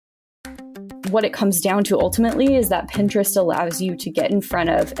what it comes down to ultimately is that Pinterest allows you to get in front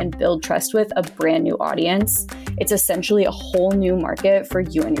of and build trust with a brand new audience. It's essentially a whole new market for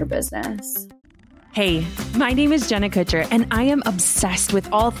you and your business. Hey, my name is Jenna Kutcher, and I am obsessed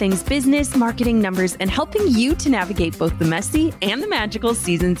with all things business, marketing, numbers, and helping you to navigate both the messy and the magical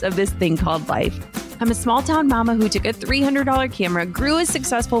seasons of this thing called life. I'm a small town mama who took a $300 camera, grew a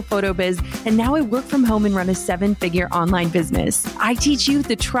successful photo biz, and now I work from home and run a 7-figure online business. I teach you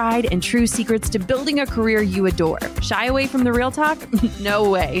the tried and true secrets to building a career you adore. Shy away from the real talk? No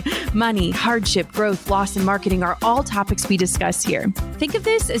way. Money, hardship, growth, loss, and marketing are all topics we discuss here. Think of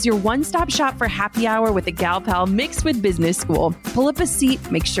this as your one-stop shop for happy hour with a gal pal mixed with business school. Pull up a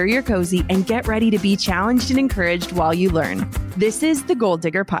seat, make sure you're cozy, and get ready to be challenged and encouraged while you learn. This is the Goal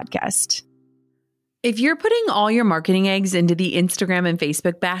Digger Podcast. If you're putting all your marketing eggs into the Instagram and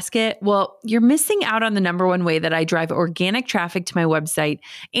Facebook basket, well, you're missing out on the number one way that I drive organic traffic to my website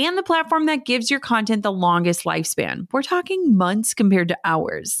and the platform that gives your content the longest lifespan. We're talking months compared to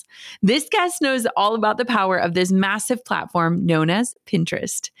hours. This guest knows all about the power of this massive platform known as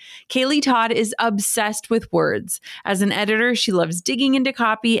Pinterest. Kaylee Todd is obsessed with words. As an editor, she loves digging into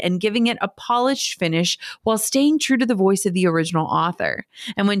copy and giving it a polished finish while staying true to the voice of the original author.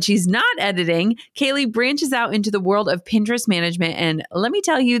 And when she's not editing, Kaylee branches out into the world of Pinterest management, and let me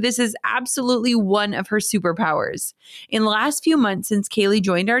tell you, this is absolutely one of her superpowers. In the last few months since Kaylee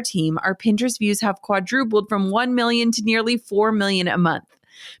joined our team, our Pinterest views have quadrupled from 1 million to nearly 4 million a month.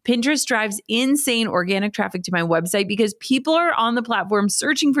 Pinterest drives insane organic traffic to my website because people are on the platform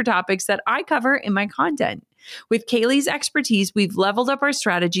searching for topics that I cover in my content. With Kaylee's expertise, we've leveled up our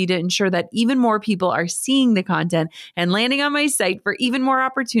strategy to ensure that even more people are seeing the content and landing on my site for even more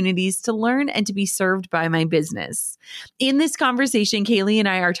opportunities to learn and to be served by my business. In this conversation, Kaylee and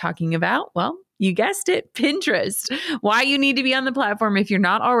I are talking about, well, you guessed it, Pinterest. Why you need to be on the platform if you're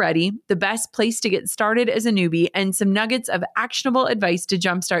not already, the best place to get started as a newbie, and some nuggets of actionable advice to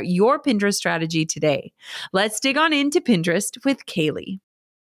jumpstart your Pinterest strategy today. Let's dig on into Pinterest with Kaylee.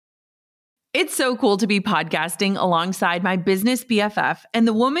 It's so cool to be podcasting alongside my business BFF and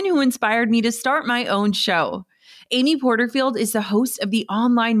the woman who inspired me to start my own show. Amy Porterfield is the host of the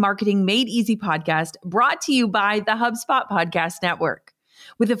Online Marketing Made Easy podcast, brought to you by the HubSpot Podcast Network.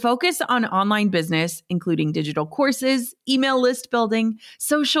 With a focus on online business, including digital courses, email list building,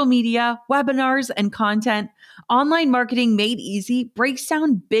 social media, webinars, and content, Online Marketing Made Easy breaks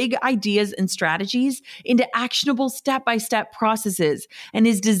down big ideas and strategies into actionable step-by-step processes and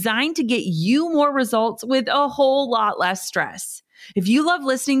is designed to get you more results with a whole lot less stress. If you love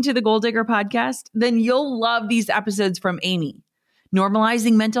listening to the Goal Digger podcast, then you'll love these episodes from Amy.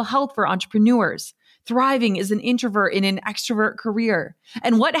 Normalizing mental health for entrepreneurs, thriving as an introvert in an extrovert career,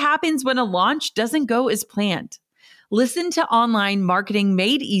 and what happens when a launch doesn't go as planned. Listen to Online Marketing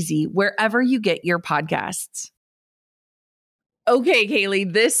Made Easy wherever you get your podcasts. Okay,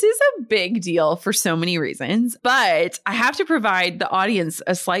 Kaylee, this is a big deal for so many reasons, but I have to provide the audience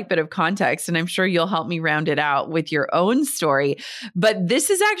a slight bit of context, and I'm sure you'll help me round it out with your own story. But this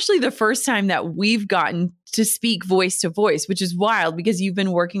is actually the first time that we've gotten to speak voice to voice, which is wild because you've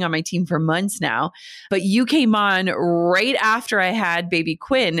been working on my team for months now. But you came on right after I had baby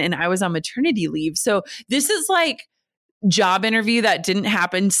Quinn and I was on maternity leave. So this is like job interview that didn't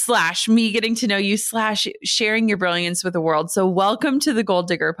happen / me getting to know you / sharing your brilliance with the world. So welcome to the Goal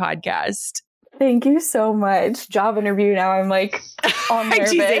Digger podcast. Thank you so much. Job interview. Now I'm like all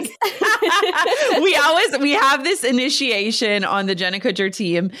nervous. we have this initiation on the Jenna Kutcher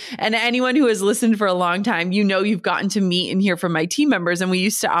team, and anyone who has listened for a long time, you know, you've gotten to meet and hear from my team members. And we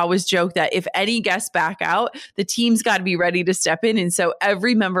used to always joke that if any guests back out, the team's got to be ready to step in. And so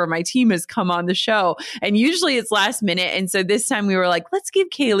every member of my team has come on the show, and usually it's last minute. And so this time we were like, let's give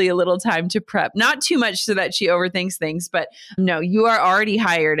Kaylee a little time to prep, not too much so that she overthinks things, but no, you are already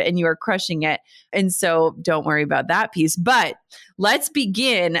hired and you are crushing it. And so don't worry about that piece. But let's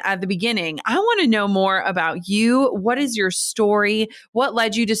begin at the beginning. I want to know more about you. What is your story? What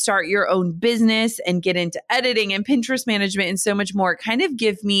led you to start your own business and get into editing and Pinterest management and so much more? Kind of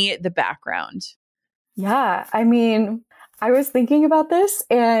give me the background. Yeah, I mean, I was thinking about this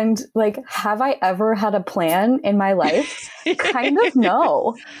and like, have I ever had a plan in my life? Kind of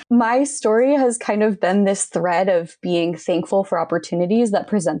no. My story has kind of been this thread of being thankful for opportunities that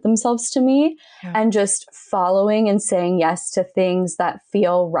present themselves to me and just following and saying yes to things that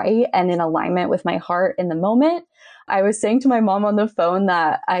feel right and in alignment with my heart in the moment. I was saying to my mom on the phone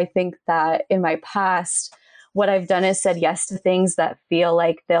that I think that in my past, what I've done is said yes to things that feel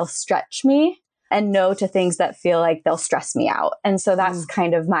like they'll stretch me and no to things that feel like they'll stress me out. And so that's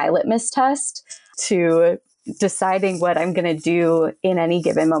kind of my litmus test to deciding what I'm going to do in any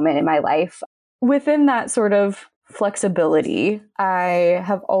given moment in my life. within that sort of flexibility, I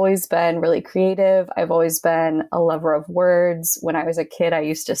have always been really creative. I've always been a lover of words. When I was a kid, I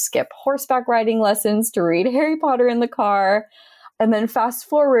used to skip horseback riding lessons to read Harry Potter in the car. And then fast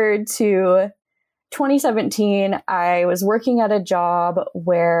forward to 2017, I was working at a job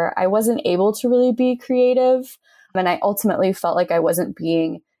where I wasn't able to really be creative. And I ultimately felt like I wasn't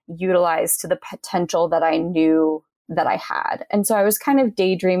being utilized to the potential that I knew that I had. And so I was kind of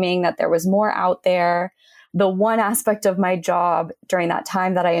daydreaming that there was more out there. The one aspect of my job during that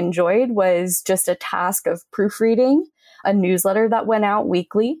time that I enjoyed was just a task of proofreading a newsletter that went out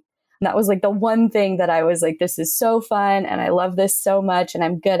weekly. And that was like the one thing that I was like, this is so fun and I love this so much and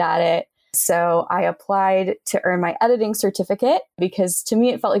I'm good at it. So I applied to earn my editing certificate because to me,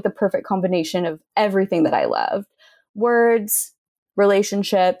 it felt like the perfect combination of everything that I loved: words,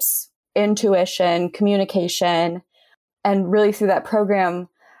 relationships, intuition, communication. And really through that program,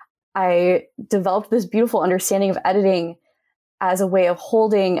 I developed this beautiful understanding of editing as a way of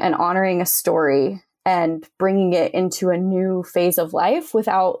holding and honoring a story and bringing it into a new phase of life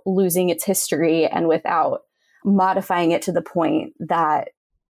without losing its history and without modifying it to the point that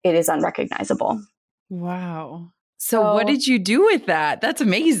it is unrecognizable. Wow. So what did you do with that? That's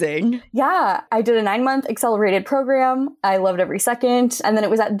amazing. Yeah, I did a 9-month accelerated program. I loved every second. And then it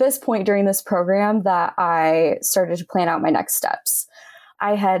was at this point during this program that I started to plan out my next steps.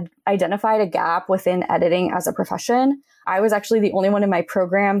 I had identified a gap within editing as a profession. I was actually the only one in my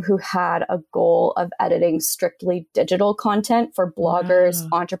program who had a goal of editing strictly digital content for bloggers,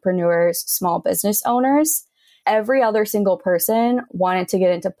 entrepreneurs, small business owners. Every other single person wanted to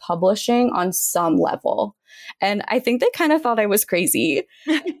get into publishing on some level. And I think they kind of thought I was crazy.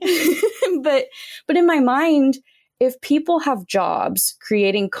 But in my mind, if people have jobs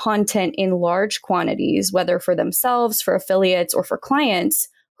creating content in large quantities, whether for themselves, for affiliates, or for clients,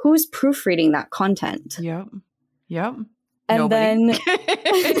 who's proofreading that content? Yep. And Nobody. then,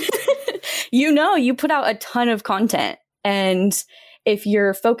 you put out a ton of content. And if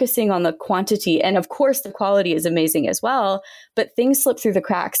you're focusing on the quantity, and of course the quality is amazing as well, but things slip through the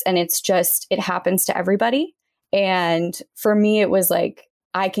cracks and it happens to everybody. And for me, it was like,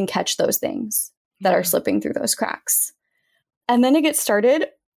 I can catch those things that are slipping through those cracks. And then to get started,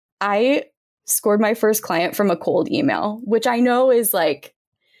 I scored my first client from a cold email, which I know is like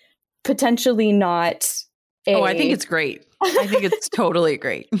potentially not I think it's great. I think it's totally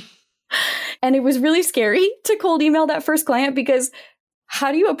great. And it was really scary to cold email that first client because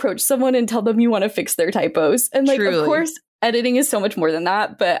how do you approach someone and tell them you want to fix their typos? And like, Truly. Of course, editing is so much more than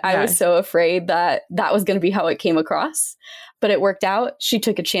that, but I was so afraid that that was going to be how it came across. But it worked out. She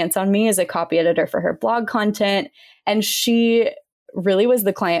took a chance on me as a copy editor for her blog content. And she really was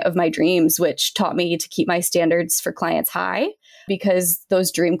the client of my dreams, which taught me to keep my standards for clients high because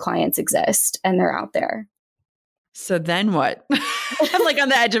those dream clients exist and they're out there. So then what? I'm like on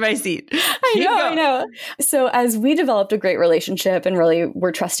the edge of my seat. I know. So as we developed a great relationship and really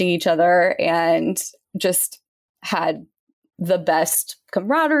were trusting each other and just had the best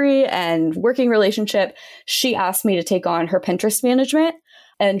camaraderie and working relationship, she asked me to take on her Pinterest management.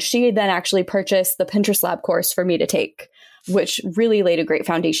 And she then actually purchased the Pinterest Lab course for me to take, which really laid a great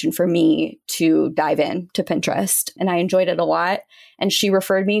foundation for me to dive in to Pinterest. And I enjoyed it a lot. And she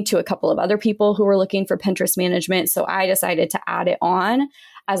referred me to a couple of other people who were looking for Pinterest management. So I decided to add it on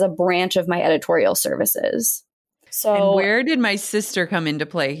as a branch of my editorial services. So and where did my sister come into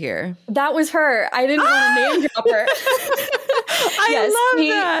play here? That was her. I didn't want to name drop her. I love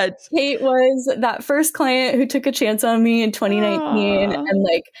that. Kate was that first client who took a chance on me in 2019 and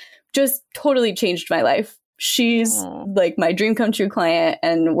like just totally changed my life. She's like my dream come true client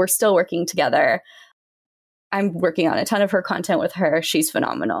and we're still working together. I'm working on a ton of her content with her. She's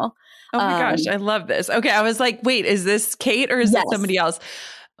phenomenal. Oh my gosh, I love this. Okay, I was like, wait, is this Kate or is this somebody else?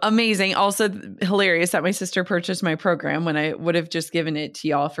 Amazing. Also hilarious that my sister purchased my program when I would have just given it to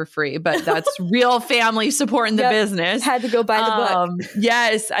y'all for free, but that's real family supporting the business. Had to go buy the book.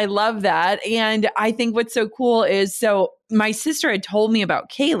 Yes, I love that. And I think what's so cool is, so my sister had told me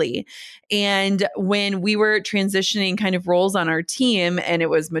about Kaylee, and when we were transitioning kind of roles on our team and it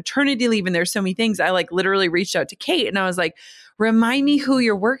was maternity leave and there's so many things, I like literally reached out to Kate and I was like, remind me who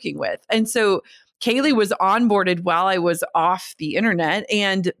you're working with. And so Kaylee was onboarded while I was off the internet,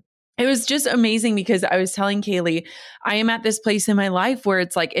 and It was just amazing because I was telling Kaylee, I am at this place in my life where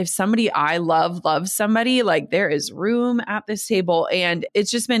it's like, if somebody I love loves somebody, like there is room at this table. And it's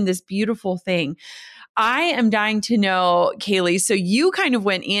just been this beautiful thing. I am dying to know, Kaylee, so you kind of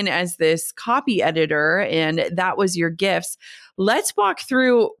went in as this copy editor and that was your gifts. Let's walk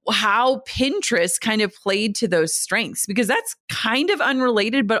through how Pinterest kind of played to those strengths, because that's kind of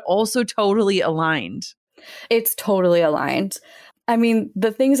unrelated, but also totally aligned. It's totally aligned. I mean,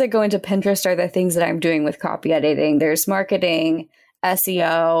 the things that go into Pinterest are the things that I'm doing with copy editing. There's marketing,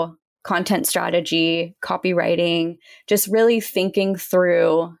 SEO, content strategy, copywriting, just really thinking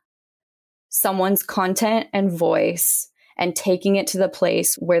through someone's content and voice and taking it to the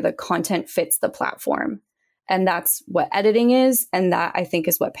place where the content fits the platform. And that's what editing is. And that, I think,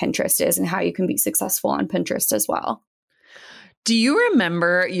 is what Pinterest is and how you can be successful on Pinterest as well. Do you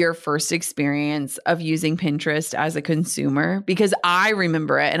remember your first experience of using Pinterest as a consumer? Because I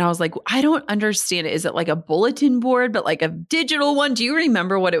remember it and I was like, I don't understand it. Is it like a bulletin board, but like a digital one? Do you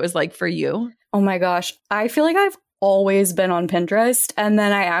remember what it was like for you? Oh my gosh. I feel like I've always been on Pinterest. And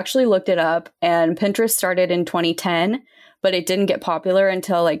then I actually looked it up, and Pinterest started in 2010, but it didn't get popular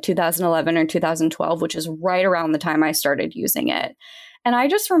until like 2011 or 2012, which is right around the time I started using it. And I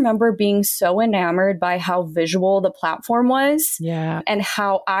just remember being so enamored by how visual the platform was. Yeah. And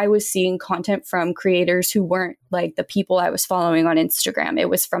how I was seeing content from creators who weren't like the people I was following on Instagram. It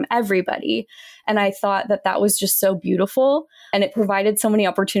was from everybody. And I thought that that was just so beautiful. And it provided so many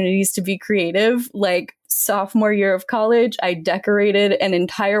opportunities to be creative. Like sophomore year of college, I decorated an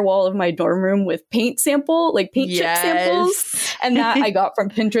entire wall of my dorm room with paint chip samples. And that I got from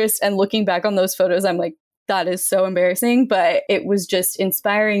Pinterest. And looking back on those photos, I'm like, that is so embarrassing, but it was just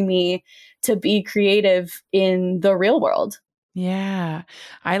inspiring me to be creative in the real world. Yeah,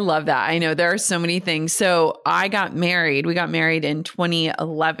 I love that. I know there are so many things. So we got married in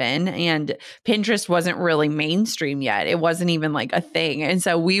 2011, and Pinterest wasn't really mainstream yet. It wasn't even like a thing. And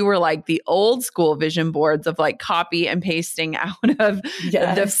so we were like the old school vision boards of like copy and pasting out of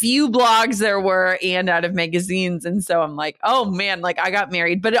the few blogs there were and out of magazines. And so I'm like, oh man, like I got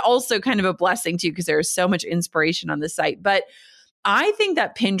married, but it also kind of a blessing too, because there's so much inspiration on the site. But I think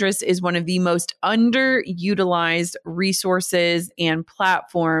that Pinterest is one of the most underutilized resources and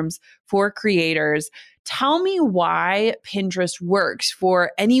platforms for creators. Tell me why Pinterest works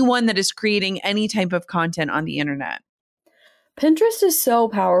for anyone that is creating any type of content on the internet. Pinterest is so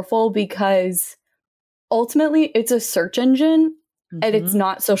powerful because ultimately it's a search engine and it's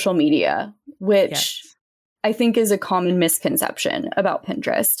not social media, which I think is a common misconception about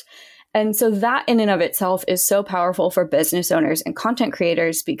Pinterest. And so that in and of itself is so powerful for business owners and content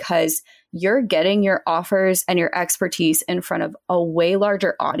creators because you're getting your offers and your expertise in front of a way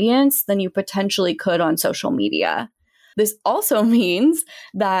larger audience than you potentially could on social media. This also means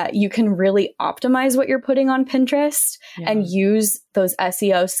that you can really optimize what you're putting on Pinterest and use those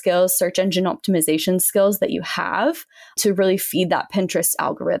SEO skills, search engine optimization skills that you have to really feed that Pinterest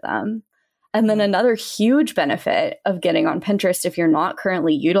algorithm. And then another huge benefit of getting on Pinterest, if you're not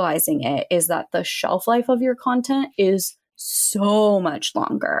currently utilizing it, is that the shelf life of your content is so much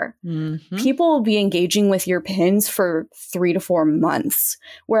longer. People will be engaging with your pins for 3 to 4 months.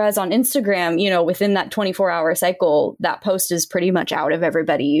 Whereas on Instagram, within that 24-hour cycle, that post is pretty much out of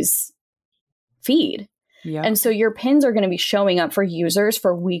everybody's feed. Yeah. And so your pins are going to be showing up for users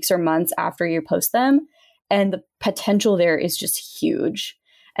for weeks or months after you post them. And the potential there is just huge.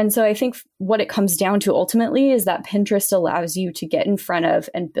 And so I think what it comes down to ultimately is that Pinterest allows you to get in front of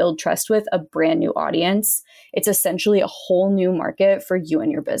and build trust with a brand new audience. It's essentially a whole new market for you and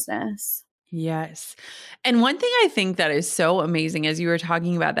your business. Yes. And one thing I think that is so amazing as you were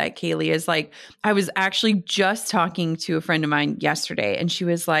talking about that, Kaylee, is like, I was actually just talking to a friend of mine yesterday, and she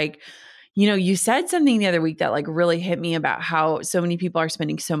was like, you said something the other week that like really hit me about how so many people are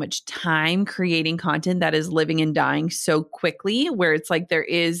spending so much time creating content that is living and dying so quickly, where it's like there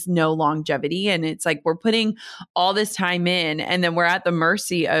is no longevity. And it's like we're putting all this time in and then we're at the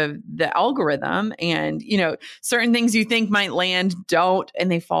mercy of the algorithm. And, certain things you think might land don't, and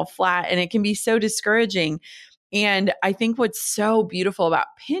they fall flat. And it can be so discouraging. And I think what's so beautiful about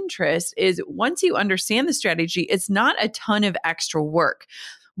Pinterest is once you understand the strategy, it's not a ton of extra work.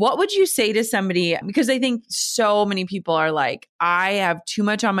 What would you say to somebody? Because I think so many people are like, I have too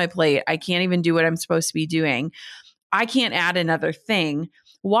much on my plate. I can't even do what I'm supposed to be doing. I can't add another thing.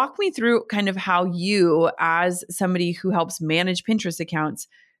 Walk me through kind of how you, as somebody who helps manage Pinterest accounts,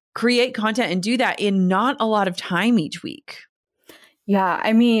 create content and do that in not a lot of time each week. Yeah,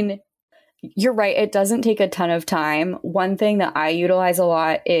 I mean, you're right. It doesn't take a ton of time. One thing that I utilize a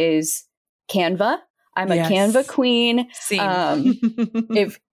lot is Canva. I'm a Canva queen. Same.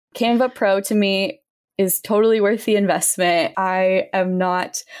 Canva Pro to me is totally worth the investment. I am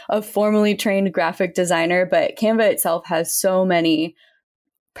not a formally trained graphic designer, but Canva itself has so many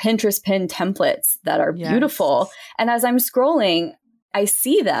Pinterest pin templates that are beautiful. And as I'm scrolling, I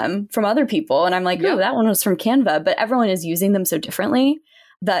see them from other people and I'm like, oh, that one was from Canva, but everyone is using them so differently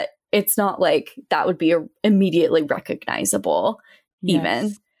that it's not like that would be immediately recognizable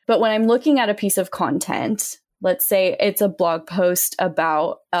even. But when I'm looking at a piece of content, let's say it's a blog post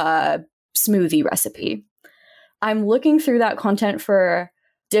about a smoothie recipe, I'm looking through that content for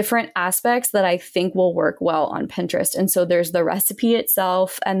different aspects that I think will work well on Pinterest. And so there's the recipe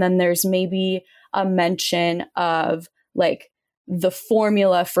itself, and then there's maybe a mention of like the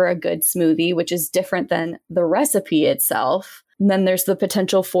formula for a good smoothie, which is different than the recipe itself. And then there's the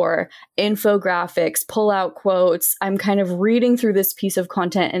potential for infographics, pull-out quotes. I'm kind of reading through this piece of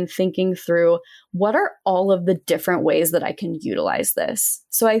content and thinking through what are all of the different ways that I can utilize this.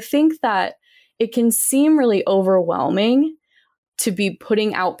 So I think that it can seem really overwhelming to be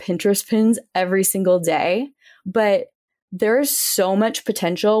putting out Pinterest pins every single day, but there's so much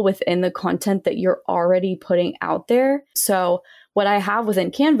potential within the content that you're already putting out there. So what I have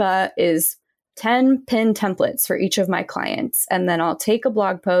within Canva is 10 pin templates for each of my clients. And then I'll take a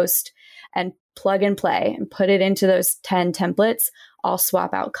blog post and plug and play and put it into those 10 templates. I'll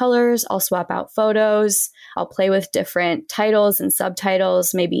swap out colors. I'll swap out photos. I'll play with different titles and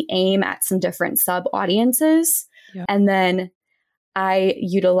subtitles, maybe aim at some different sub audiences. And then I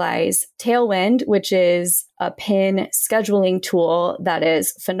utilize Tailwind, which is a pin scheduling tool that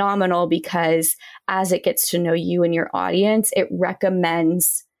is phenomenal because as it gets to know you and your audience, it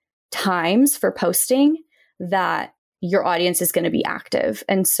recommends times for posting that your audience is going to be active.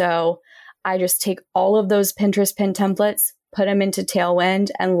 And so I just take all of those Pinterest pin templates, put them into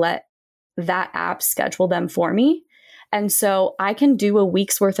Tailwind, and let that app schedule them for me. And so I can do a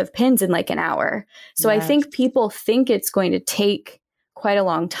week's worth of pins in like an hour. So I think people think it's going to take quite a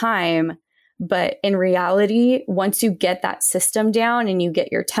long time. But in reality, once you get that system down and you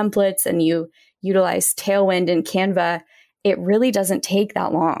get your templates and you utilize Tailwind and Canva, it really doesn't take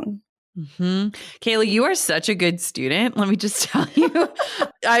that long. Kaylee, you are such a good student. Let me just tell you,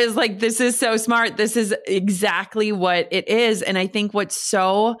 I was like, this is so smart. This is exactly what it is. And I think what's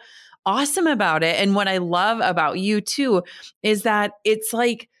so awesome about it, and what I love about you too, is that it's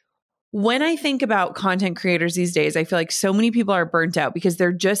like, when I think about content creators these days, I feel like so many people are burnt out because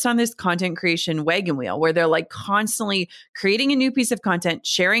they're just on this content creation wagon wheel where they're like constantly creating a new piece of content,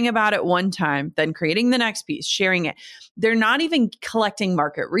 sharing about it one time, then creating the next piece, sharing it. They're not even collecting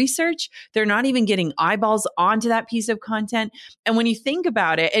market research. They're not even getting eyeballs onto that piece of content. And when you think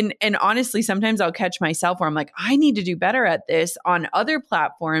about it, and honestly, sometimes I'll catch myself where I'm like, I need to do better at this on other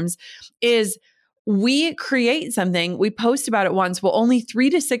platforms, is we create something, we post about it once, well, only 3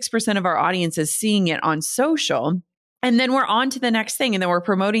 to 6% of our audience is seeing it on social. And then we're on to the next thing. And then we're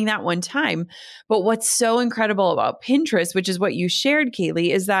promoting that one time. But what's so incredible about Pinterest, which is what you shared, Kaylee,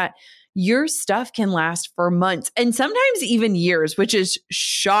 is that your stuff can last for months and sometimes even years, which is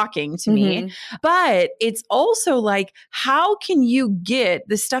shocking to me. But it's also like, how can you get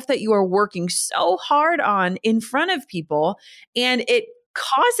the stuff that you are working so hard on in front of people? And it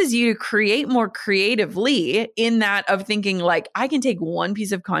causes you to create more creatively in that of thinking like, I can take one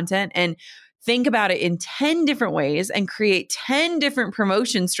piece of content and think about it in 10 different ways and create 10 different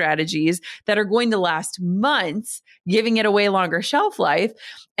promotion strategies that are going to last months, giving it a way longer shelf life.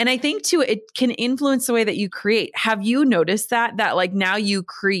 And I think too, it can influence the way that you create. Have you noticed that like now you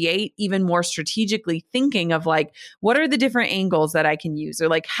create even more strategically, thinking of like, what are the different angles that I can use? Or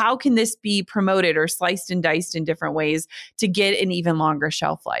like, how can this be promoted or sliced and diced in different ways to get an even longer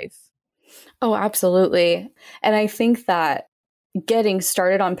shelf life? Oh, absolutely. And I think that getting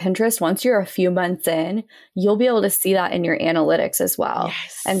started on Pinterest, once you're a few months in, you'll be able to see that in your analytics as well.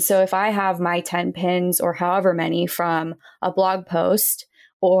 Yes. And so if I have my 10 pins or however many from a blog post,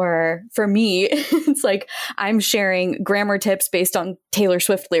 or for me, it's like I'm sharing grammar tips based on Taylor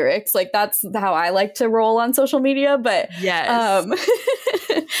Swift lyrics. Like that's how I like to roll on social media. But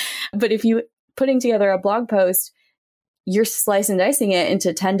but if you putting together a blog post, you're slicing and dicing it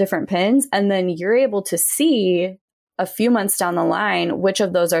into 10 different pins, and then you're able to see a few months down the line which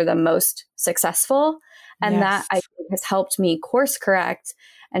of those are the most successful. And that I think has helped me course correct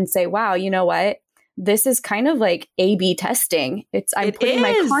and say, wow, you know what? This is kind of like A/B testing. I'm putting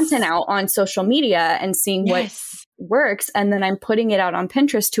my content out on social media and seeing what works. And then I'm putting it out on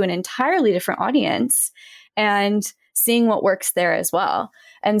Pinterest to an entirely different audience and seeing what works there as well.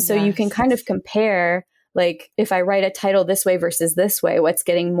 And so you can kind of compare, like if I write a title this way versus this way, what's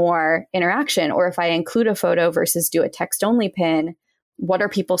getting more interaction? Or if I include a photo versus do a text only pin, what are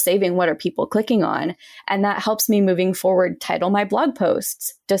people saving? What are people clicking on? And that helps me moving forward, title my blog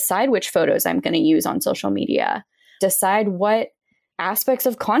posts, decide which photos I'm going to use on social media, decide what aspects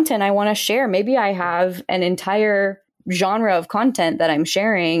of content I want to share. Maybe I have an entire genre of content that I'm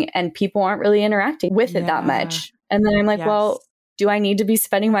sharing and people aren't really interacting with it that much. And then I'm like, well, do I need to be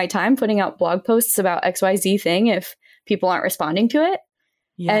spending my time putting out blog posts about XYZ thing if people aren't responding to it?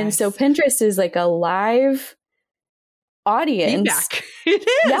 And so Pinterest is like a live audience. Feedback. It is.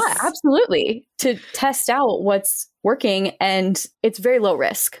 Yeah, absolutely. To test out what's working. And it's very low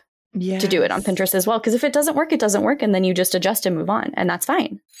risk to do it on Pinterest as well. Because if it doesn't work, it doesn't work. And then you just adjust and move on. And that's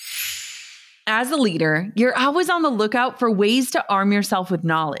fine. As a leader, you're always on the lookout for ways to arm yourself with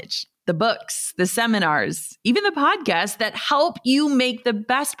knowledge. The books, the seminars, even the podcasts that help you make the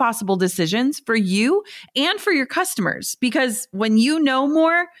best possible decisions for you and for your customers. Because when you know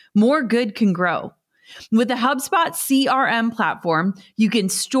more good can grow. With the HubSpot CRM platform, you can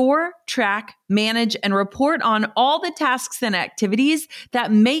store, track, manage, and report on all the tasks and activities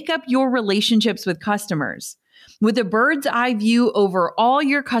that make up your relationships with customers. With a bird's eye view over all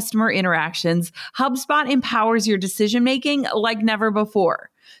your customer interactions, HubSpot empowers your decision-making like never before,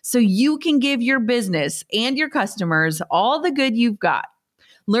 so you can give your business and your customers all the good you've got.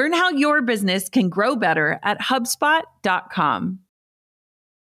 Learn how your business can grow better at HubSpot.com.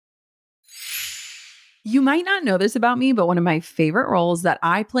 You might not know this about me, but one of my favorite roles that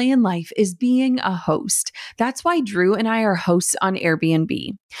I play in life is being a host. That's why Drew and I are hosts on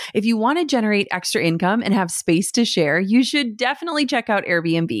Airbnb. If you want to generate extra income and have space to share, you should definitely check out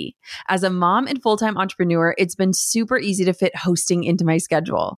Airbnb. As a mom and full-time entrepreneur, it's been super easy to fit hosting into my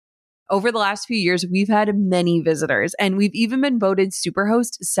schedule. Over the last few years, we've had many visitors, and we've even been voted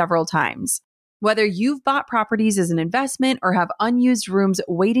Superhost several times. Whether you've bought properties as an investment or have unused rooms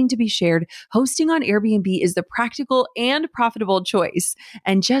waiting to be shared, hosting on Airbnb is the practical and profitable choice.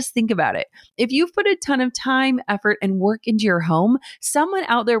 And just think about it. If you've put a ton of time, effort, and work into your home, someone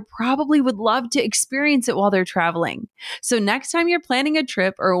out there probably would love to experience it while they're traveling. So next time you're planning a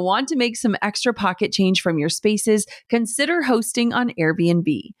trip or want to make some extra pocket change from your spaces, consider hosting on Airbnb.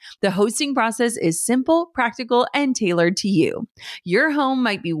 The hosting process is simple, practical, and tailored to you. Your home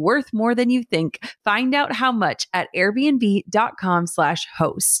might be worth more than you think. Find out how much at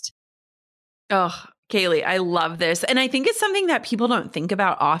airbnb.com/host. Oh, Kaylee, I love this. And I think it's something that people don't think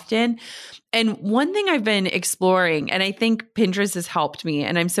about often. And one thing I've been exploring, and I think Pinterest has helped me,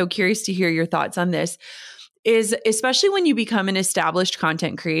 and I'm so curious to hear your thoughts on this, is especially when you become an established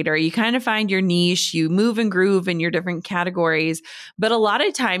content creator, you kind of find your niche, you move and groove in your different categories. But a lot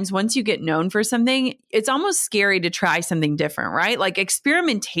of times, once you get known for something, it's almost scary to try something different, right? Like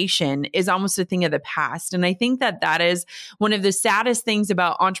experimentation is almost a thing of the past. And I think that that is one of the saddest things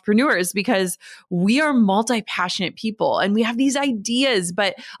about entrepreneurs, because we are multi-passionate people and we have these ideas,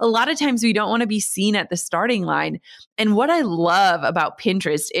 but a lot of times we don't want to be seen at the starting line. And what I love about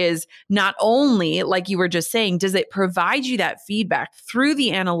Pinterest is not only, like you were just saying, does it provide you that feedback through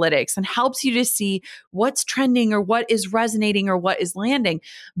the analytics and helps you to see what's trending or what is resonating or what is landing,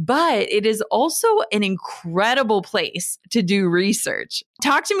 but it is also an incredible place to do research.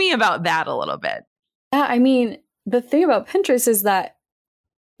 Talk to me about that a little bit. Yeah, I mean, the thing about Pinterest is that,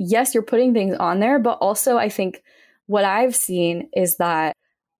 yes, you're putting things on there, but also I think what I've seen is that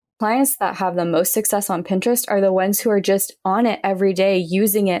clients that have the most success on Pinterest are the ones who are just on it every day,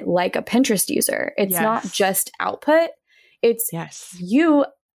 using it like a Pinterest user. It's not just output. It's you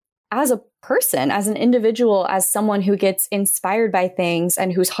as a person, as an individual, as someone who gets inspired by things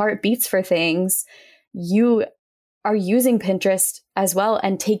and whose heart beats for things. You are using Pinterest as well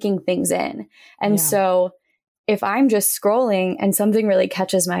and taking things in. And so if I'm just scrolling and something really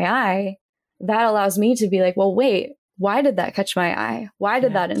catches my eye, that allows me to be like, well, wait, why did that catch my eye? Why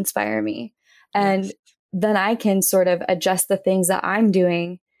did that inspire me? And then I can sort of adjust the things that I'm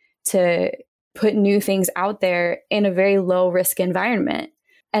doing to put new things out there in a very low risk environment.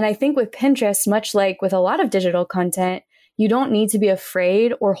 And I think with Pinterest, much like with a lot of digital content, you don't need to be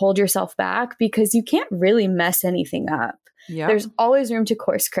afraid or hold yourself back because you can't really mess anything up. There's always room to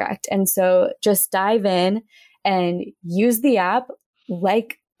course correct. And so just dive in and use the app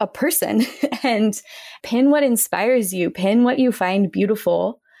like a person and pin what inspires you, pin what you find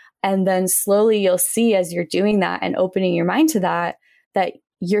beautiful. And then slowly you'll see as you're doing that and opening your mind to that, that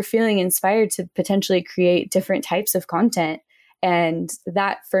you're feeling inspired to potentially create different types of content. And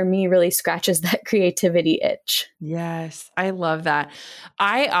that for me really scratches that creativity itch. Yes, I love that.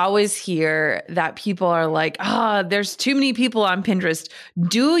 I always hear that people are like, there's too many people on Pinterest.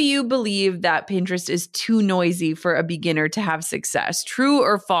 Do you believe that Pinterest is too noisy for a beginner to have success? True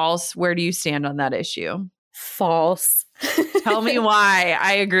or false? Where do you stand on that issue? False. Tell me why.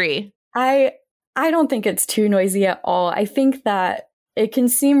 I agree. I don't think it's too noisy at all. I think that it can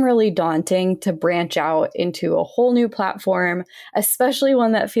seem really daunting to branch out into a whole new platform, especially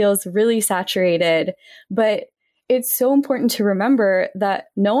one that feels really saturated. But it's so important to remember that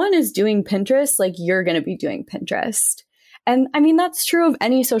no one is doing Pinterest like you're going to be doing Pinterest. And I mean, that's true of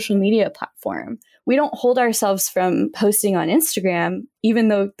any social media platform. We don't hold ourselves from posting on Instagram, even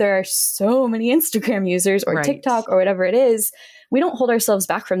though there are so many Instagram users or TikTok or whatever it is. We don't hold ourselves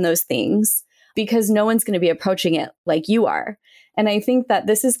back from those things because no one's going to be approaching it like you are. And I think that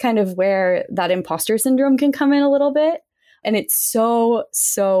this is kind of where that imposter syndrome can come in a little bit. And it's so,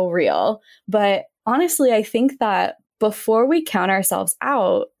 so real. But honestly, I think that before we count ourselves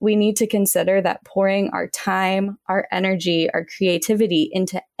out, we need to consider that pouring our time, our energy, our creativity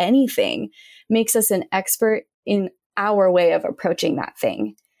into anything makes us an expert in our way of approaching that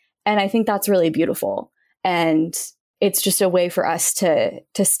thing. And I think that's really beautiful. And it's just a way for us to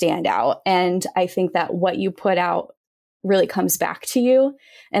stand out. And I think that what you put out really comes back to you.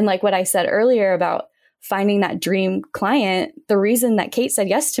 And like what I said earlier about finding that dream client, the reason that Kate said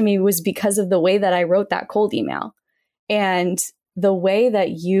yes to me was because of the way that I wrote that cold email. And the way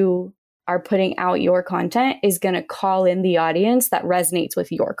that you are putting out your content is going to call in the audience that resonates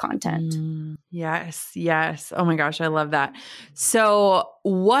with your content. Yes. Yes. Oh my gosh. I love that. So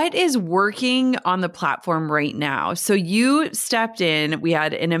what is working on the platform right now? So you stepped in. We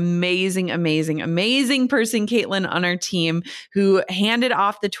had an amazing person, Caitlin, on our team who handed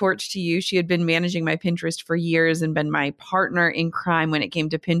off the torch to you. She had been managing my Pinterest for years and been my partner in crime when it came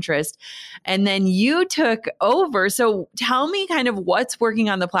to Pinterest. And then you took over. So tell me kind of what's working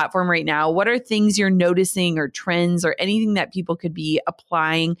on the platform right now. What are things you're noticing or trends or anything that people could be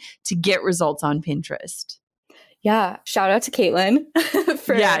applying to get results on Pinterest? Yeah. Shout out to Caitlin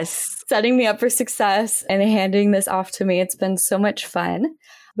for setting me up for success and handing this off to me. It's been so much fun.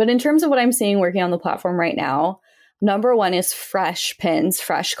 But in terms of what I'm seeing working on the platform right now, number one is fresh pins,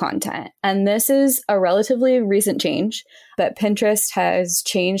 fresh content. And this is a relatively recent change, but Pinterest has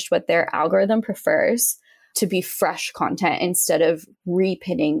changed what their algorithm prefers to be fresh content instead of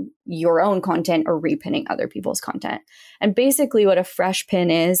repinning your own content or repinning other people's content. And basically what a fresh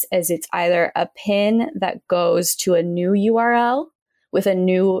pin is it's either a pin that goes to a new URL with a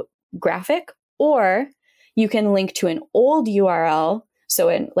new graphic, or you can link to an old URL. So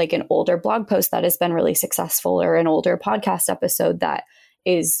in like an older blog post that has been really successful, or an older podcast episode that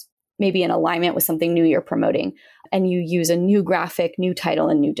is maybe in alignment with something new you're promoting, and you use a new graphic, new title,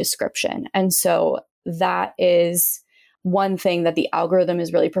 and new description. And so that is one thing that the algorithm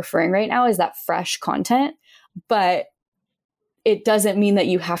is really preferring right now, is that fresh content. But it doesn't mean that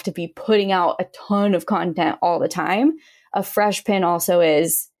you have to be putting out a ton of content all the time. A fresh pin also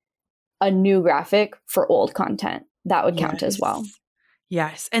is a new graphic for old content. That would count as well.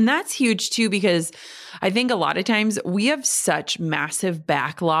 Yes. And that's huge too, because I think a lot of times we have such massive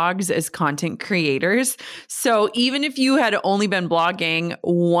backlogs as content creators. So even if you had only been blogging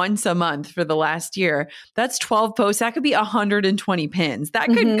once a month for the last year, that's 12 posts. That could be 120 pins. That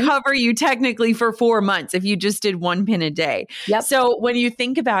could cover you technically for 4 months if you just did one pin a day. Yep. So when you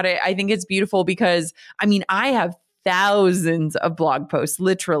think about it, I think it's beautiful because, I mean, I have thousands of blog posts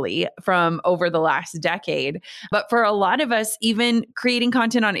literally from over the last decade. But for a lot of us, even creating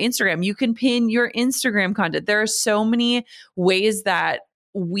content on Instagram, you can pin your Instagram content. There are so many ways that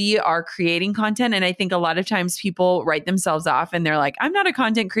we are creating content. And I think a lot of times people write themselves off and they're like, I'm not a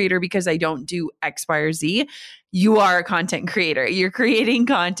content creator because I don't do X, Y, or Z. You are a content creator. You're creating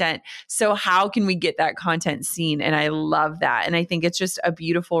content. So how can we get that content seen? And I love that. And I think it's just a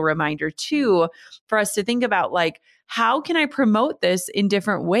beautiful reminder too, for us to think about, like, how can I promote this in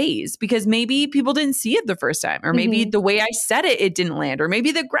different ways? Because maybe people didn't see it the first time, or maybe the way I said it, it didn't land, or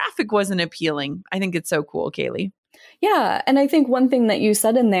maybe the graphic wasn't appealing. I think it's so cool, Kaylee. Yeah. And I think one thing that you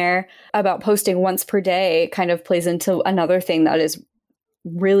said in there about posting once per day kind of plays into another thing that is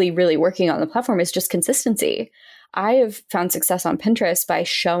really, really working on the platform, is just consistency. I have found success on Pinterest by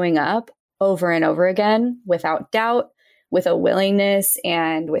showing up over and over again without doubt, with a willingness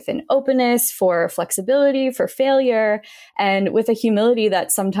and with an openness for flexibility, for failure, and with a humility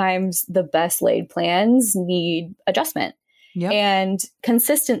that sometimes the best laid plans need adjustment. Yep. And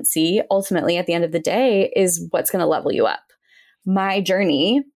consistency, ultimately, at the end of the day, is what's going to level you up. My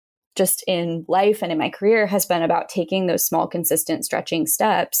journey, just in life and in my career, has been about taking those small, consistent, stretching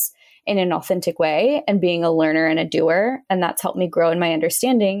steps in an authentic way and being a learner and a doer. And that's helped me grow in my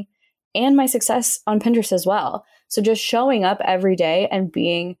understanding and my success on Pinterest as well. So just showing up every day and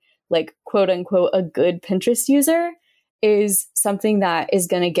being, like, quote unquote, a good Pinterest user is something that is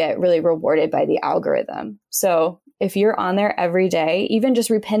going to get really rewarded by the algorithm. So if you're on there every day, even just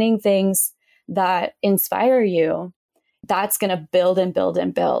repinning things that inspire you, that's going to build and build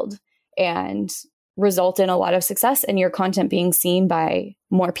and build and result in a lot of success and your content being seen by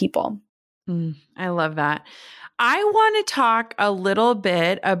more people. I love that. I want to talk a little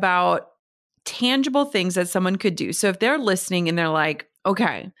bit about tangible things that someone could do. So if they're listening and they're like,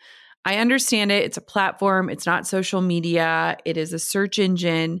 okay, I understand it. It's a platform. It's not social media. It is a search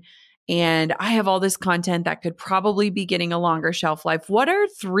engine. And I have all this content that could probably be getting a longer shelf life. What are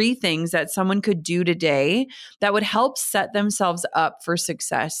 3 things that someone could do today that would help set themselves up for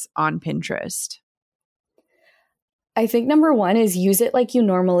success on Pinterest? I think number 1 is use it like you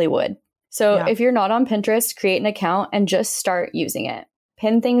normally would. So if you're not on Pinterest, create an account and just start using it.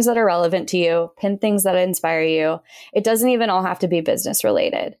 Pin things that are relevant to you, pin things that inspire you. It doesn't even all have to be business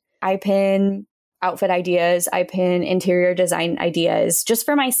related. I pin outfit ideas, I pin interior design ideas just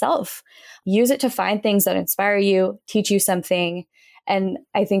for myself. Use it to find things that inspire you, teach you something. And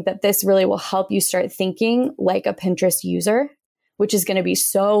I think that this really will help you start thinking like a Pinterest user, which is going to be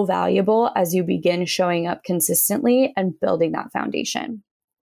so valuable as you begin showing up consistently and building that foundation.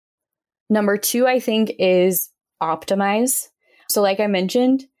 Number 2, I think, is optimize. So like I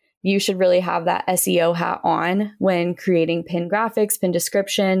mentioned, you should really have that SEO hat on when creating pin graphics, pin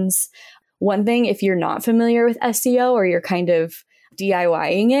descriptions. One thing, if you're not familiar with SEO or you're kind of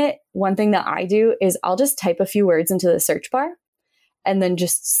DIYing it, one thing that I do is I'll just type a few words into the search bar and then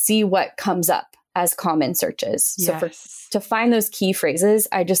just see what comes up as common searches. Yes. So to find those key phrases,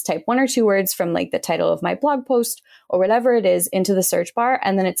 I just type 1 or 2 words from like the title of my blog post or whatever it is into the search bar.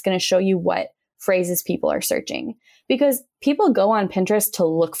 And then it's going to show you what phrases people are searching, because people go on Pinterest to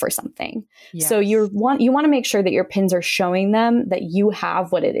look for something. Yes. So you want to make sure that your pins are showing them that you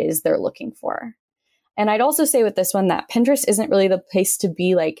have what it is they're looking for. And I'd also say with this one that Pinterest isn't really the place to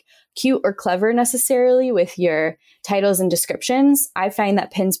be like cute or clever necessarily with your titles and descriptions. I find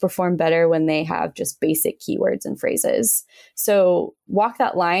that pins perform better when they have just basic keywords and phrases. So walk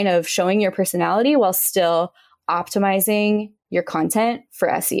that line of showing your personality while still optimizing your content for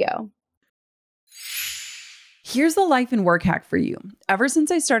SEO. Here's the life and work hack for you. Ever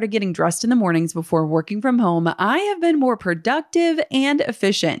since I started getting dressed in the mornings before working from home, I have been more productive and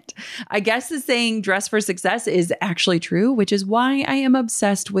efficient. I guess the saying dress for success is actually true, which is why I am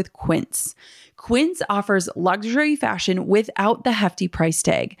obsessed with Quince. Quince offers luxury fashion without the hefty price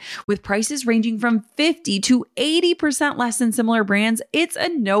tag. With prices ranging from 50 to 80% less than similar brands, it's a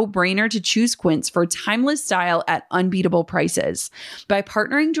no-brainer to choose Quince for timeless style at unbeatable prices. By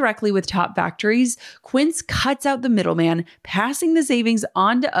partnering directly with top factories, Quince cuts out the middleman, passing the savings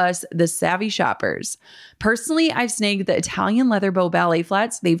on to us, the savvy shoppers. Personally, I've snagged the Italian leather bow ballet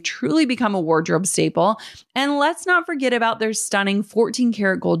flats. They've truly become a wardrobe staple. And let's not forget about their stunning 14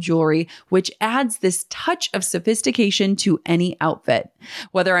 karat gold jewelry, which adds this touch of sophistication to any outfit.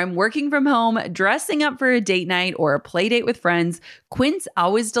 Whether I'm working from home, dressing up for a date night, or a play date with friends, Quince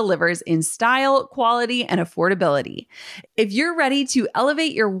always delivers in style, quality, and affordability. If you're ready to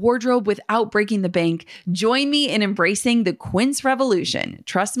elevate your wardrobe without breaking the bank, join me in embracing the Quince revolution.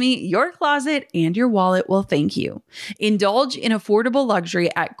 Trust me, your closet and your wallet will thank you. Indulge in affordable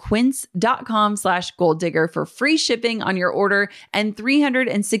luxury at quince.com/golddigger for free shipping on your order and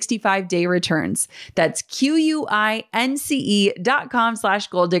 365-day returns. That's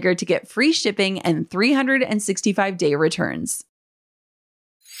QUINCE.com/golddigger to get free shipping and 365-day returns.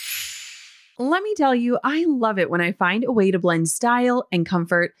 Let me tell you, I love it when I find a way to blend style and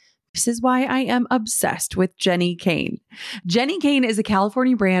comfort. This is why I am obsessed with Jenni Kayne. Jenni Kayne is a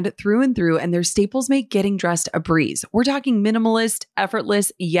California brand through and through, and their staples make getting dressed a breeze. We're talking minimalist,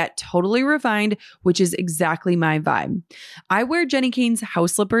 effortless, yet totally refined, which is exactly my vibe. I wear Jenni Kayne's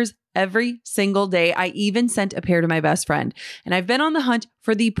house slippers every single day. I even sent a pair to my best friend, and I've been on the hunt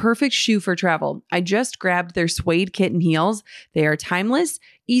for the perfect shoe for travel. I just grabbed their suede kitten heels. They are timeless,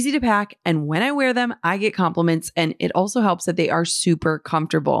 easy to pack, and when I wear them, I get compliments, and it also helps that they are super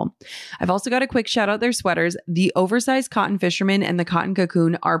comfortable. I've also got a quick shout out their sweaters. The oversized cotton fisherman and the cotton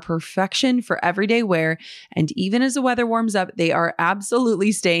cocoon are perfection for everyday wear, and even as the weather warms up, they are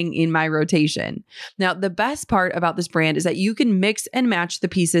absolutely staying in my rotation. Now, the best part about this brand is that you can mix and match the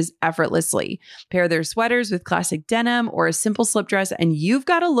pieces effortlessly. Pair their sweaters with classic denim or a simple slip dress, and you've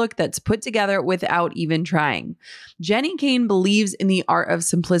got a look that's put together without even trying. Jenni Kayne believes in the art of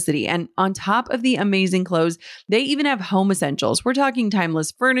simplicity, and on top of the amazing clothes, they even have home essentials. We're talking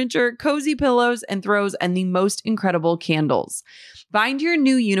timeless furniture, cozy pillows and throws, and the most incredible candles. Find your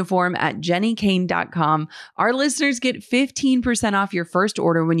new uniform at jennikayne.com. Our listeners get 15% off your first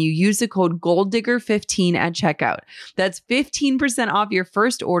order when you use the code GOLDDIGGER15 at checkout. That's 15% off your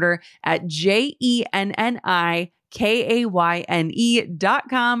first order at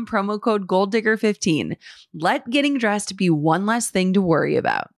JENNIKAYNE.com, promo code GOLDDIGGER15. Let getting dressed be one less thing to worry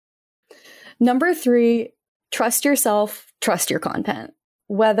about. Number 3, trust yourself, trust your content.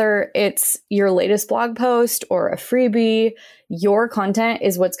 Whether it's your latest blog post or a freebie, your content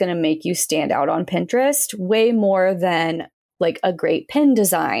is what's going to make you stand out on Pinterest way more than like a great pin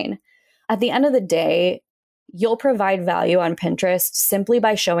design. At the end of the day, you'll provide value on Pinterest simply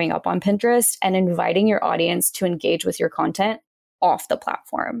by showing up on Pinterest and inviting your audience to engage with your content off the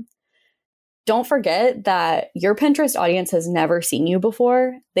platform. Don't forget that your Pinterest audience has never seen you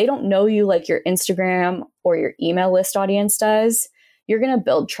before. They don't know you like your Instagram or your email list audience does. You're going to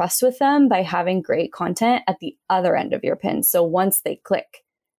build trust with them by having great content at the other end of your pin. So once they click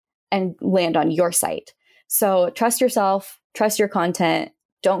and land on your site. So trust yourself, trust your content.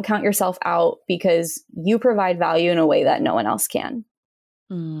 Don't count yourself out because you provide value in a way that no one else can.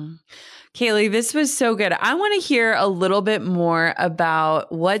 Kaylee, this was so good. I want to hear a little bit more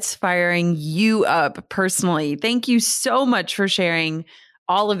about what's firing you up personally. Thank you so much for sharing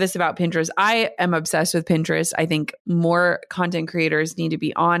all of this about Pinterest. I am obsessed with Pinterest. I think more content creators need to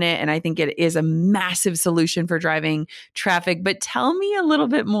be on it. And I think it is a massive solution for driving traffic. But tell me a little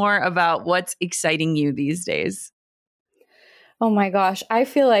bit more about what's exciting you these days. Oh my gosh. I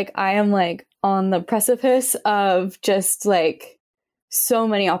feel like I am like on the precipice of just like so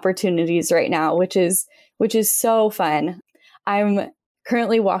many opportunities right now, which is so fun. I'm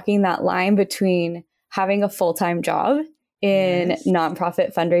currently walking that line between having a full-time job in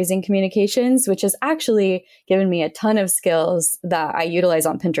nonprofit fundraising communications, which has actually given me a ton of skills that I utilize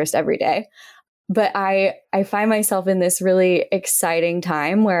on Pinterest every day. But I find myself in this really exciting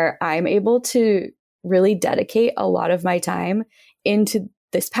time where I'm able to really dedicate a lot of my time into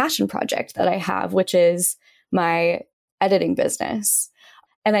this passion project that I have, which is my editing business.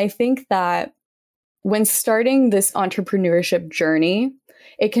 And I think that when starting this entrepreneurship journey,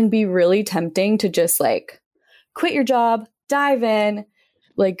 it can be really tempting to just like quit your job, dive in,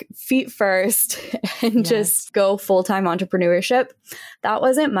 like feet first, and just go full-time entrepreneurship. That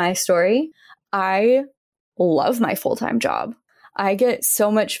wasn't my story. I love my full-time job. I get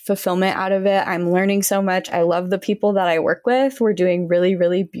so much fulfillment out of it. I'm learning so much. I love the people that I work with. We're doing really,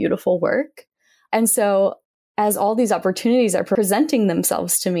 really beautiful work. And so as all these opportunities are presenting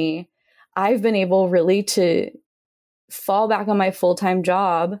themselves to me, I've been able really to fall back on my full-time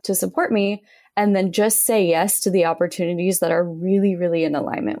job to support me and then just say yes to the opportunities that are really, really in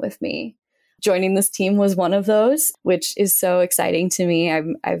alignment with me. Joining this team was one of those, which is so exciting to me.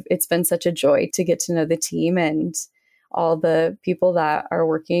 It's been such a joy to get to know the team and all the people that are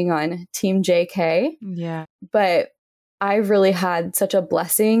working on Team JK. Yeah. But I've really had such a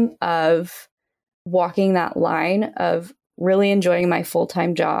blessing of walking that line of really enjoying my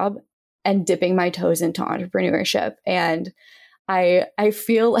full-time job and dipping my toes into entrepreneurship. And I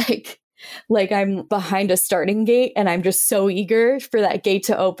feel like I'm behind a starting gate and I'm just so eager for that gate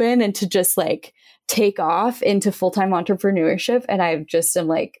to open and to just like take off into full-time entrepreneurship. And I just am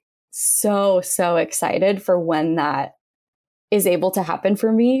like so excited for when that is able to happen for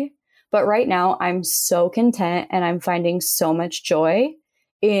me. But right now I'm so content and I'm finding so much joy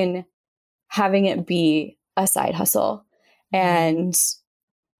in having it be a side hustle. And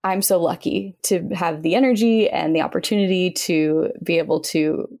I'm so lucky to have the energy and the opportunity to be able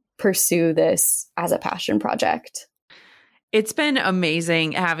to pursue this as a passion project. It's been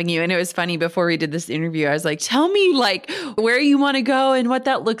amazing having you. And it was funny before we did this interview, I was like, tell me like where you want to go and what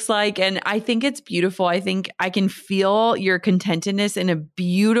that looks like. And I think it's beautiful. I think I can feel your contentedness in a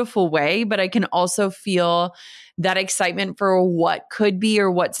beautiful way, but I can also feel that excitement for what could be or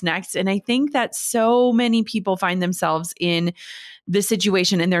what's next. And I think that so many people find themselves in this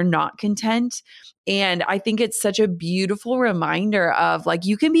situation and they're not content. And I think it's such a beautiful reminder of like,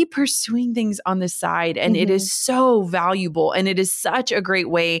 you can be pursuing things on the side and it is so valuable. And it is such a great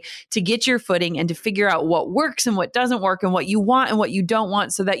way to get your footing and to figure out what works and what doesn't work and what you want and what you don't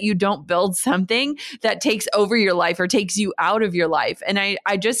want so that you don't build something that takes over your life or takes you out of your life. And I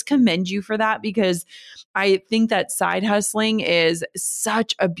just commend you for that, because I think that side hustling is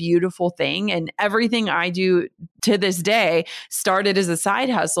such a beautiful thing. And everything I do to this day started as a side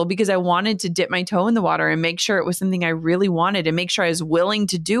hustle because I wanted to dip my toe in the water and make sure it was something I really wanted and make sure I was willing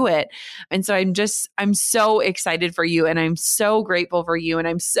to do it. And so I'm so excited for you and I'm so grateful for you. And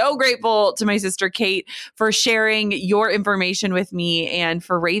I'm so grateful to my sister Kate for sharing your information with me and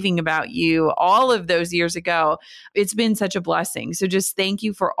for raving about you all of those years ago. It's been such a blessing. So just thank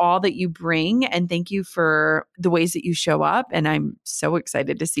you for all that you bring and thank you for the ways that you show up. And I'm so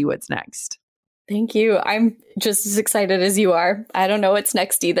excited to see what's next. Thank you. I'm just as excited as you are. I don't know what's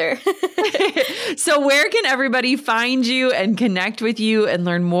next either. So where can everybody find you and connect with you and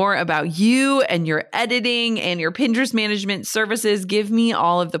learn more about you and your editing and your Pinterest management services? Give me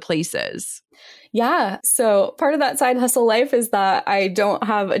all of the places. Yeah. So part of that side hustle life is that I don't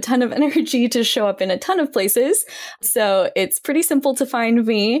have a ton of energy to show up in a ton of places. So it's pretty simple to find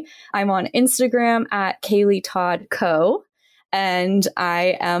me. I'm on Instagram at Kaylee Todd Co. And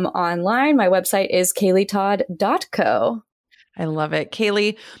I am online. My website is kayleetodd.co. I love it.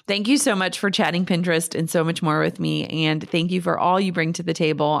 Kaylee, thank you so much for chatting Pinterest and so much more with me. And thank you for all you bring to the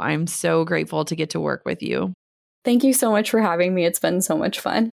table. I'm so grateful to get to work with you. Thank you so much for having me. It's been so much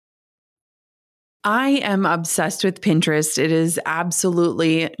fun. I am obsessed with Pinterest. It is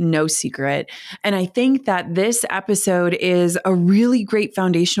absolutely no secret. And I think that this episode is a really great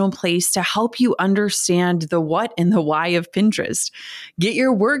foundational place to help you understand the what and the why of Pinterest. Get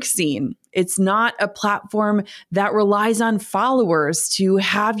your work seen. It's not a platform that relies on followers to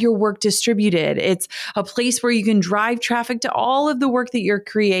have your work distributed. It's a place where you can drive traffic to all of the work that you're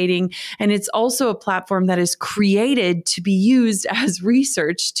creating. And it's also a platform that is created to be used as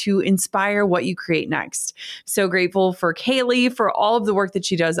research to inspire what you create next. So grateful for Kaylee for all of the work that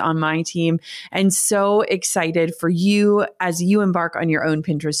she does on my team, and so excited for you as you embark on your own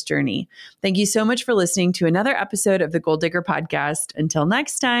Pinterest journey. Thank you so much for listening to another episode of the Goal Digger Podcast. Until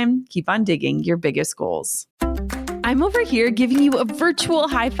next time, keep on digging your biggest goals. I'm over here giving you a virtual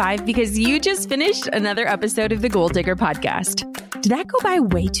high five because you just finished another episode of the Goal Digger Podcast. Did that go by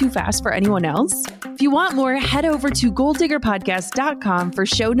way too fast for anyone else? If you want more, head over to goaldiggerpodcast.com for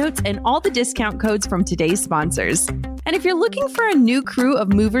show notes and all the discount codes from today's sponsors. And if you're looking for a new crew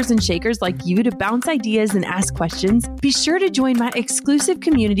of movers and shakers like you to bounce ideas and ask questions, be sure to join my exclusive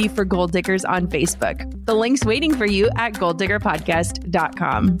community for Goal Diggers on Facebook. The link's waiting for you at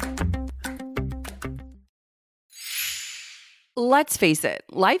goaldiggerpodcast.com. Let's face it,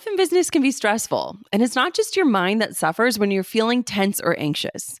 life and business can be stressful, and it's not just your mind that suffers when you're feeling tense or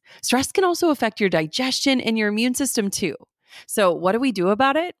anxious. Stress can also affect your digestion and your immune system too. So what do we do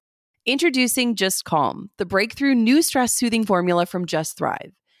about it? Introducing Just Calm, the breakthrough new stress soothing formula from Just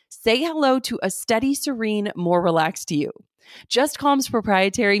Thrive. Say hello to a steady, serene, more relaxed you. Just Calm's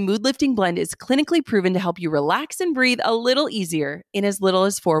proprietary mood-lifting blend is clinically proven to help you relax and breathe a little easier in as little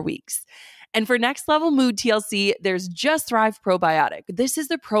as 4 weeks. And for next level mood TLC, there's Just Thrive Probiotic. This is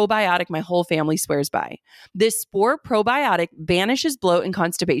the probiotic my whole family swears by. This spore probiotic banishes bloat and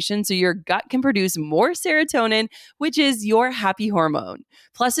constipation so your gut can produce more serotonin, which is your happy hormone.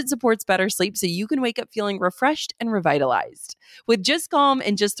 Plus, it supports better sleep so you can wake up feeling refreshed and revitalized. With Just Calm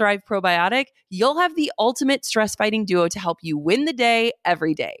and Just Thrive Probiotic, you'll have the ultimate stress fighting duo to help you win the day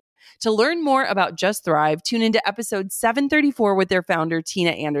every day. To learn more about Just Thrive, tune into episode 734 with their founder,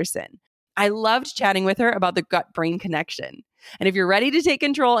 Tina Anderson. I loved chatting with her about the gut-brain connection. And if you're ready to take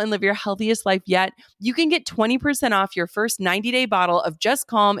control and live your healthiest life yet, you can get 20% off your first 90-day bottle of Just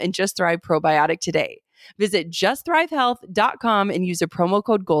Calm and Just Thrive Probiotic today. Visit justthrivehealth.com and use a promo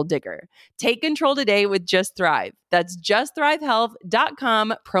code GOALDIGGER. Take control today with Just Thrive. That's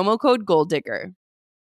justthrivehealth.com, promo code GOALDIGGER.